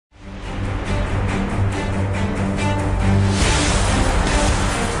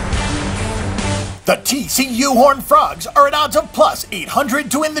The TCU Horned Frogs are at odds of plus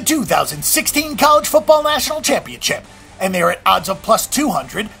 800 to win the 2016 College Football National Championship, and they are at odds of plus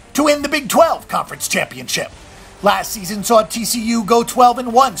 200 to win the Big 12 Conference Championship. Last season saw TCU go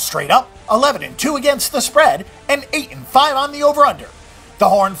 12-1 straight up, 11-2 against the spread, and 8-5 on the over-under. The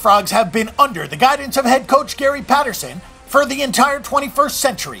Horned Frogs have been under the guidance of head coach Gary Patterson for the entire 21st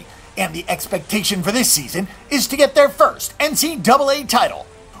century, and the expectation for this season is to get their first NCAA title.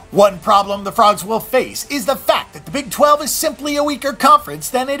 One problem the Frogs will face is the fact that the Big 12 is simply a weaker conference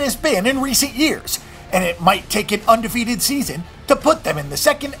than it has been in recent years, and it might take an undefeated season to put them in the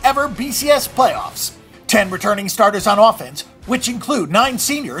second ever BCS playoffs. 10 returning starters on offense, which include 9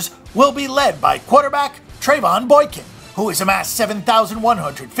 seniors, will be led by quarterback Trayvon Boykin, who has amassed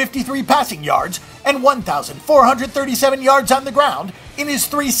 7,153 passing yards and 1,437 yards on the ground in his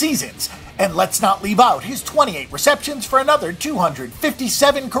 3 seasons. And let's not leave out his 28 receptions for another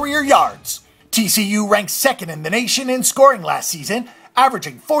 257 career yards. TCU ranked second in the nation in scoring last season,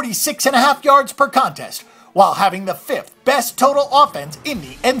 averaging 46.5 yards per contest, while having the 5th best total offense in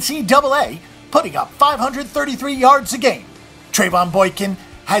the NCAA, putting up 533 yards a game. Trayvon Boykin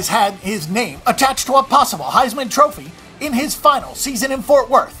has had his name attached to a possible Heisman Trophy in his final season in Fort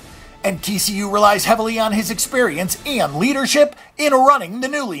Worth, and TCU relies heavily on his experience and leadership in running the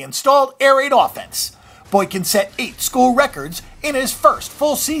newly installed air raid offense. Boykin set 8 school records in his first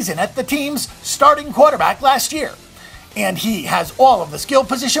full season at the team's starting quarterback last year, and he has all of the skill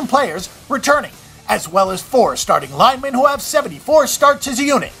position players returning, as well as 4 starting linemen who have 74 starts as a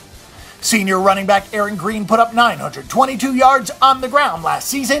unit. Senior running back Aaron Green put up 922 yards on the ground last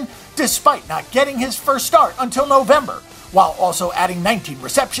season, despite not getting his first start until November, while also adding 19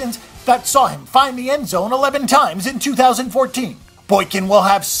 receptions that saw him find the end zone 11 times in 2014. Boykin will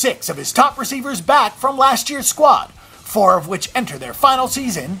have 6 of his top receivers back from last year's squad, 4 of which enter their final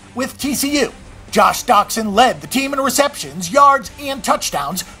season with TCU. Josh Doxson led the team in receptions, yards, and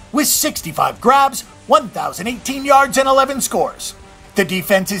touchdowns with 65 grabs, 1,018 yards, and 11 scores. The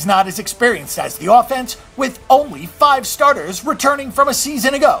defense is not as experienced as the offense, with only 5 starters returning from a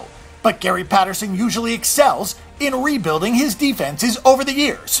season ago, but Gary Patterson usually excels in rebuilding his defenses over the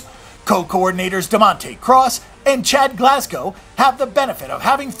years. Co-coordinators DeMonte Cross and Chad Glasgow have the benefit of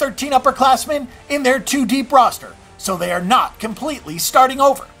having 13 upperclassmen in their 2-deep roster, so they are not completely starting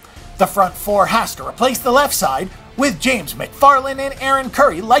over. The front 4 has to replace the left side, with James McFarland and Aaron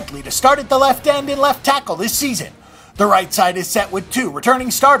Curry likely to start at the left end and left tackle this season. The right side is set with 2 returning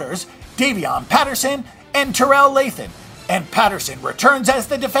starters, Davion Patterson and Terrell Lathan, and Patterson returns as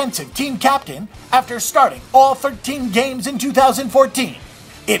the defensive team captain after starting all 13 games in 2014.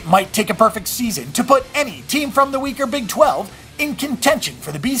 It might take a perfect season to put any team from the weaker Big 12 in contention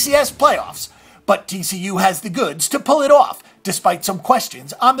for the BCS playoffs, but TCU has the goods to pull it off, despite some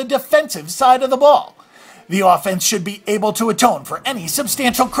questions on the defensive side of the ball. The offense should be able to atone for any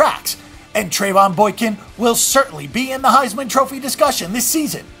substantial cracks, and Trayvon Boykin will certainly be in the Heisman Trophy discussion this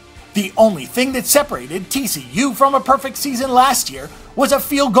season. The only thing that separated TCU from a perfect season last year was a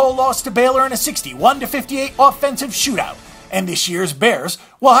field goal loss to Baylor in a 61-58 offensive shootout, and this year's Bears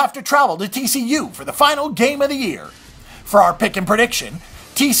will have to travel to TCU for the final game of the year. For our pick and prediction,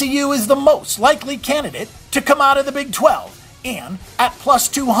 TCU is the most likely candidate to come out of the Big 12, and at plus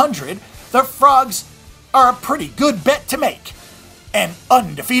 200, the Frogs are a pretty good bet to make. An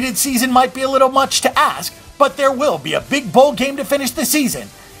undefeated season might be a little much to ask, but there will be a big bowl game to finish the season,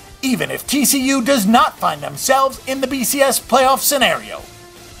 even if TCU does not find themselves in the BCS playoff scenario.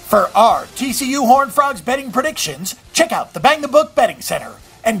 For our TCU Horned Frogs betting predictions, check out the Bang the Book Betting Center.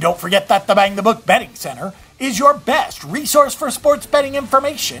 And don't forget that the Bang the Book Betting Center is your best resource for sports betting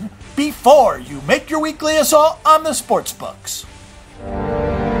information before you make your weekly assault on the sports books.